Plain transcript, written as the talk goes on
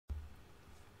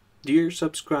Dear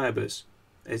subscribers,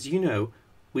 as you know,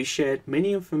 we shared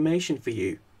many information for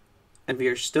you, and we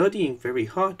are studying very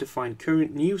hard to find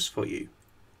current news for you.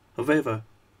 However,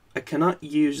 I cannot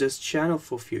use this channel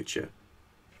for future.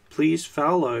 Please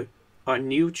follow our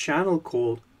new channel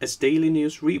called as Daily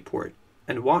News Report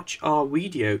and watch our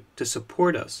video to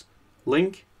support us.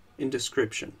 Link in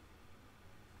description.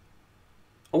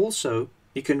 Also,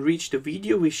 you can reach the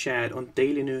video we shared on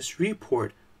Daily News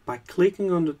Report by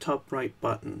clicking on the top right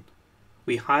button.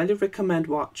 We highly recommend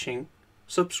watching,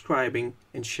 subscribing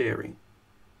and sharing.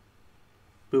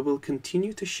 We will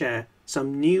continue to share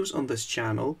some news on this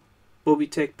channel, but we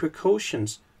take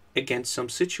precautions against some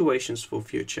situations for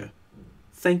future.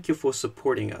 Thank you for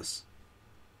supporting us.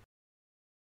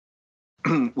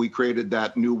 We created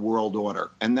that new world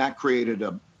order, and that created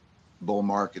a bull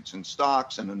markets in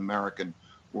stocks and an American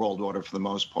world order for the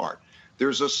most part.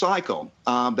 There's a cycle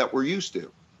that we're used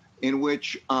to, in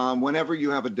which whenever you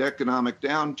have an economic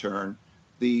downturn,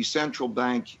 the central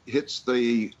bank hits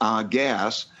the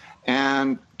gas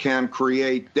and can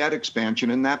create debt expansion,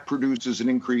 and that produces an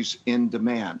increase in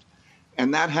demand.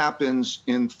 And that happens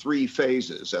in three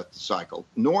phases at the cycle.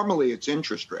 Normally, it's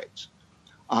interest rates.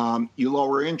 You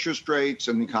lower interest rates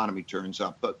and the economy turns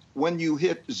up. But when you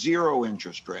hit zero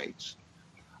interest rates,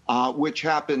 which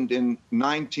happened in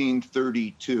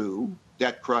 1932,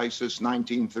 debt crisis,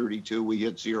 1932, we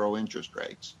hit zero interest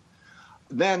rates.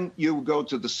 Then you go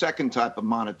to the second type of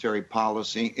monetary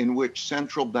policy in which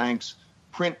central banks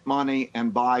print money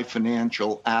and buy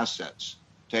financial assets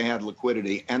to add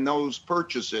liquidity. And those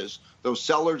purchases, those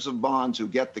sellers of bonds who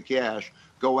get the cash,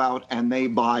 go out and they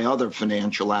buy other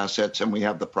financial assets, and we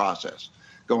have the process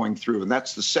going through. And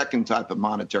that's the second type of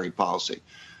monetary policy.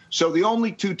 So the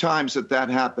only two times that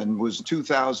happened was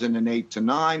 2008 to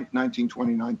 9,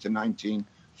 1929 to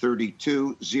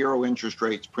 1932, zero interest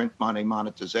rates, print money,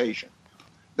 monetization.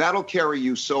 That'll carry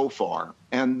you so far.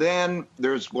 And then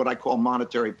there's what I call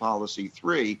monetary policy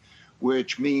 3,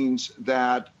 which means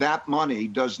that that money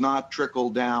does not trickle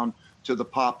down to the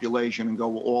population and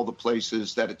go all the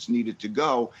places that it's needed to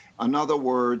go. In other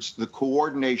words, the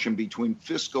coordination between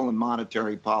fiscal and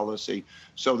monetary policy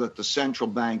so that the central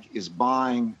bank is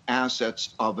buying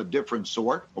assets of a different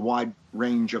sort, a wide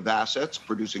range of assets,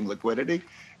 producing liquidity,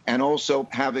 and also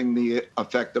having the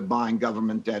effect of buying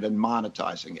government debt and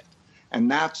monetizing it. And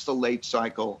that's the late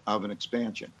cycle of an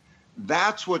expansion.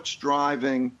 That's what's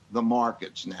driving the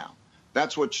markets now.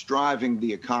 That's what's driving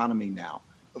the economy now.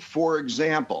 For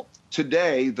example,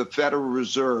 today, the Federal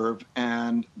Reserve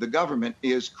and the government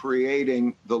is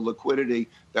creating the liquidity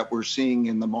that we're seeing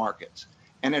in the markets.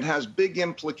 And it has big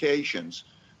implications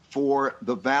for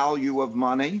the value of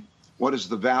money. What is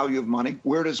the value of money?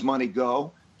 Where does money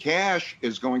go? Cash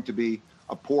is going to be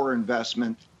a poor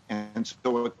investment, and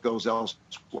so it goes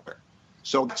elsewhere.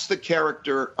 So that's the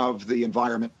character of the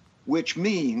environment, which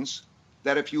means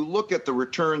that if you look at the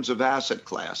returns of asset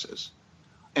classes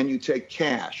and you take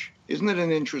cash, isn't it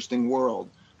an interesting world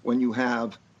when you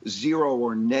have zero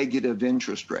or negative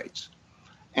interest rates?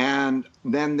 And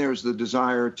then there's the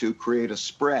desire to create a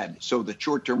spread so that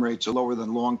short-term rates are lower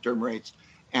than long-term rates,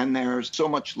 and there's so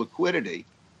much liquidity.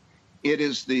 It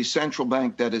is the central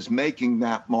bank that is making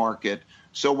that market.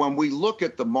 So when we look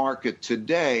at the market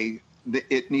today,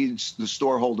 it needs the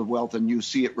storehold of wealth, and you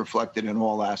see it reflected in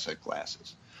all asset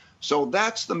classes. So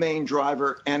that's the main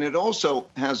driver, and it also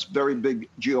has very big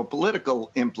geopolitical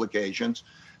implications,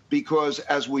 because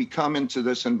as we come into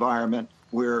this environment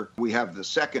where we have the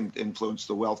second influence,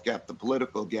 the wealth gap, the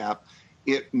political gap,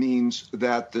 it means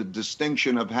that the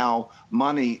distinction of how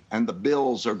money and the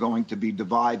bills are going to be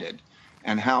divided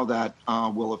and how that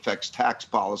will affect tax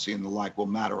policy and the like will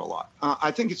matter a lot. I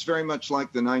think it's very much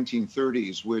like the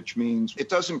 1930s, which means it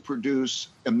doesn't produce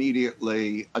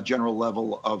immediately a general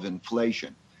level of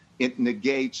inflation. It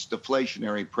negates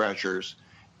deflationary pressures,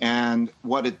 and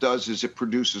what it does is it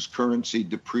produces currency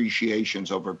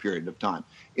depreciations over a period of time.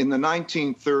 In the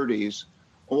 1930s,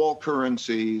 all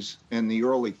currencies in the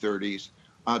early 30s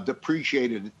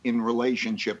depreciated in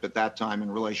relationship at that time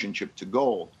in relationship to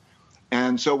gold.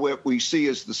 And so what we see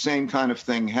is the same kind of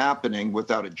thing happening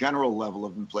without a general level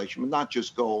of inflation, but not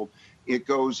just gold. It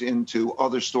goes into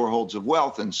other storeholds of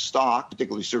wealth and stock,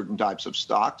 particularly certain types of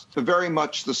stocks, but very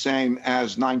much the same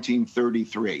as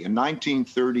 1933. In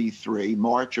 1933,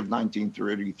 March of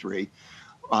 1933,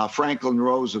 Franklin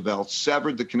Roosevelt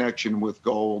severed the connection with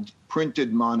gold,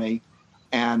 printed money,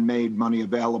 and made money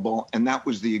available. And that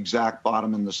was the exact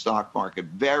bottom in the stock market.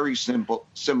 Very simple,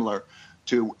 similar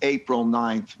to April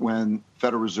 9th when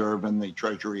Federal Reserve and the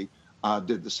Treasury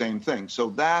did the same thing. So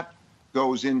that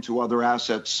goes into other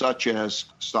assets such as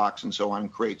stocks and so on,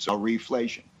 and creates a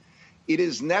reflation. It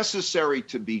is necessary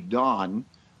to be done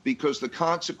because the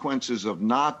consequences of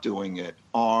not doing it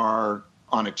are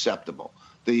unacceptable.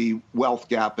 The wealth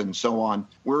gap and so on.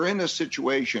 We're in a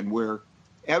situation where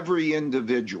every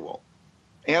individual,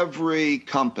 every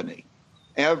company,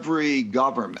 every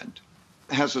government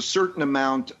has a certain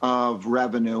amount of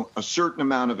revenue, a certain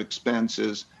amount of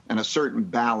expenses, and a certain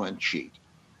balance sheet.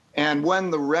 And when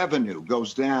the revenue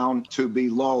goes down to be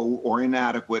low or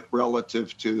inadequate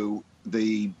relative to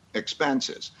the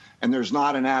expenses, and there's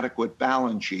not an adequate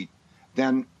balance sheet,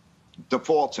 then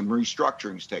defaults and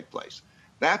restructurings take place.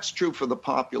 That's true for the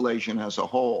population as a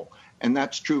whole, and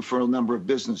that's true for a number of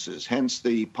businesses, hence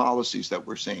the policies that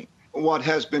we're seeing. What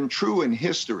has been true in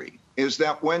history is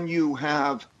that when you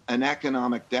have an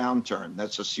economic downturn,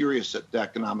 that's a serious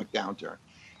economic downturn,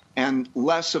 and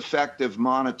less effective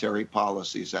monetary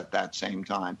policies at that same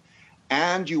time,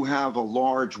 and you have a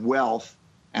large wealth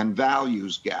and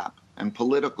values gap and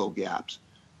political gaps,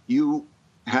 you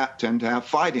tend to have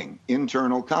fighting,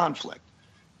 internal conflict.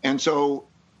 And so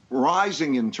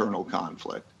rising internal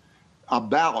conflict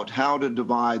about how to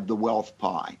divide the wealth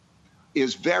pie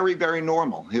is very, very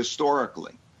normal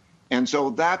historically. And so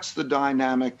that's the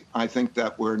dynamic, I think,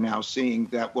 that we're now seeing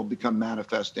that will become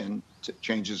manifest in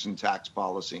changes in tax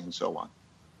policy and so on.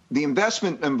 The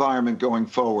investment environment going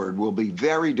forward will be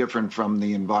very different from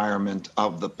the environment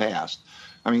of the past.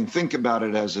 I mean, think about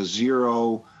it as a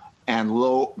zero and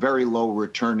low, very low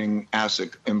returning asset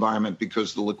environment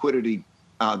because the liquidity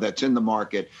that's in the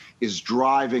market is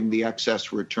driving the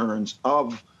excess returns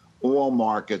of all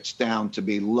markets down to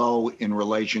be low in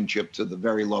relationship to the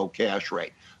very low cash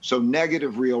rate. So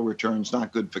negative real returns,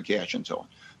 not good for cash and so on.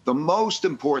 The most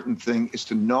important thing is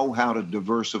to know how to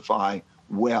diversify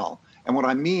well. And what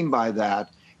I mean by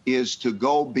that is to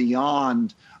go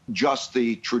beyond just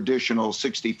the traditional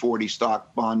 60-40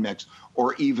 stock bond mix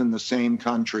or even the same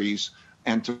countries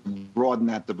and to broaden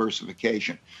that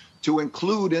diversification. To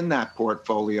include in that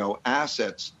portfolio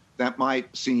assets that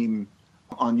might seem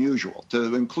unusual,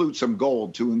 to include some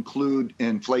gold, to include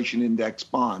inflation index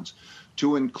bonds,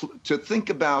 to think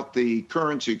about the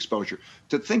currency exposure,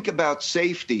 to think about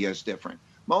safety as different.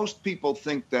 Most people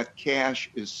think that cash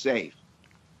is safe.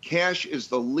 Cash is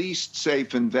the least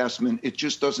safe investment. It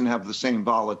just doesn't have the same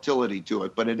volatility to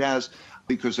it, but it has,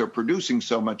 because they're producing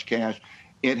so much cash,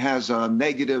 it has a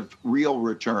negative real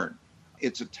return.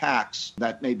 It's a tax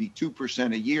that maybe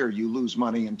 2% a year you lose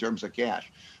money in terms of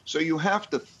cash. So you have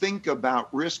to think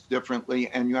about risk differently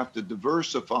and you have to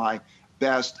diversify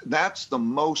best. That's the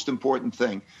most important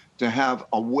thing, to have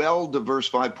a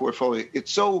well-diversified portfolio.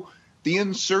 The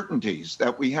uncertainties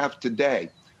that we have today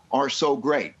are so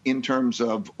great in terms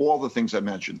of all the things I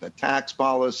mentioned, the tax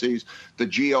policies, the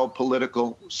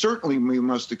geopolitical. Certainly we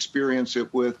must experience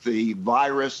it with the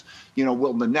virus.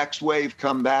 Will the next wave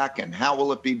come back and how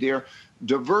will it be there?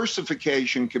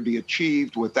 Diversification can be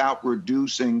achieved without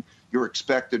reducing your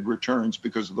expected returns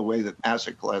because of the way that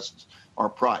asset classes are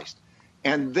priced.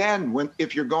 And then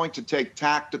if you're going to take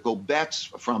tactical bets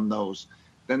from those,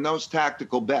 then those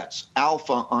tactical bets,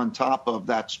 alpha on top of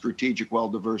that strategic,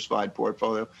 well-diversified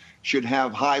portfolio, should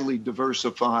have highly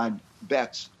diversified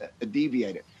bets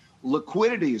deviated.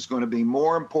 Liquidity is going to be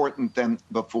more important than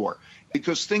before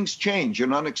because things change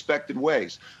in unexpected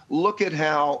ways. Look at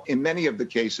how, in many of the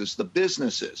cases, the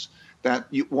businesses that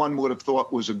one would have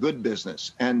thought was a good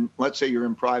business, and let's say you're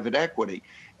in private equity,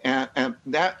 and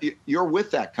that you're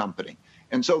with that company.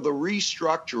 And so the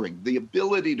restructuring, the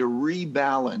ability to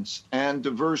rebalance and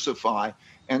diversify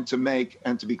and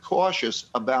to be cautious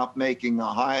about making a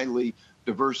highly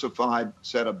diversified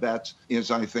set of bets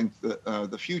is, I think,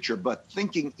 the future. But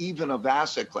thinking even of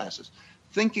asset classes,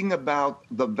 thinking about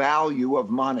the value of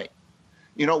money.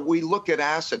 We look at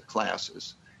asset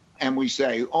classes and we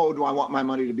say, oh, do I want my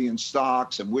money to be in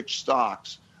stocks and which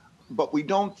stocks? But we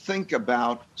don't think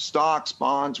about stocks,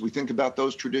 bonds. We think about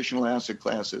those traditional asset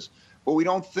classes. But we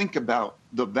don't think about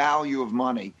the value of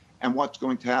money and what's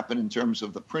going to happen in terms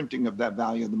of the printing of that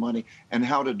value of the money and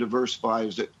how to diversify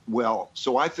it well.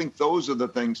 So I think those are the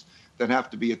things that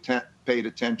have to be paid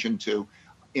attention to,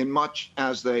 in much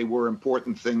as they were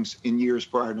important things in years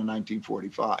prior to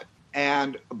 1945.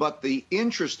 But the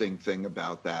interesting thing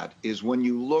about that is when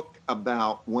you look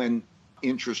about when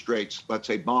interest rates, let's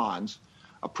say bonds,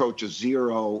 approach a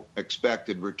zero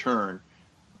expected return,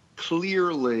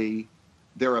 clearly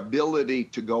their ability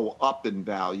to go up in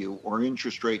value or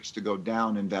interest rates to go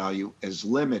down in value is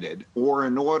limited, or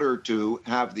in order to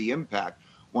have the impact,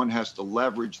 one has to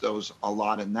leverage those a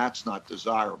lot, and that's not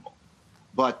desirable.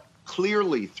 But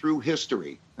clearly through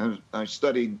history, and I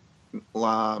studied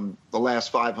the last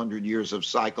 500 years of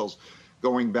cycles,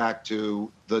 going back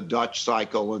to the Dutch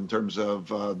cycle in terms of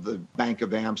the Bank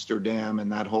of Amsterdam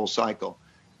and that whole cycle.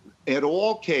 In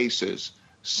all cases,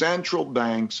 central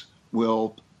banks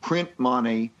will print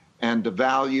money and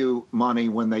devalue money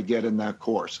when they get in that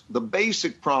course. The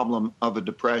basic problem of a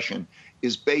depression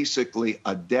is basically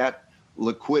a debt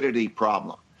liquidity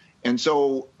problem. And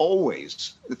so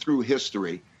always through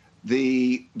history,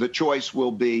 the choice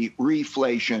will be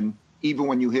reflation, even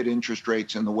when you hit interest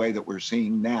rates in the way that we're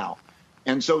seeing now.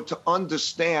 And so to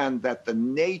understand that the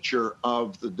nature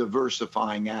of the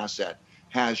diversifying asset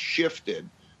has shifted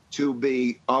to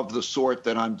be of the sort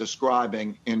that I'm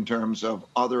describing in terms of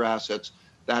other assets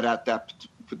that at that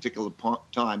particular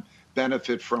time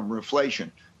benefit from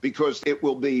reflation, because it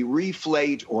will be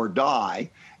reflate or die.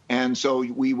 And so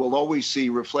we will always see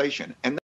reflation. And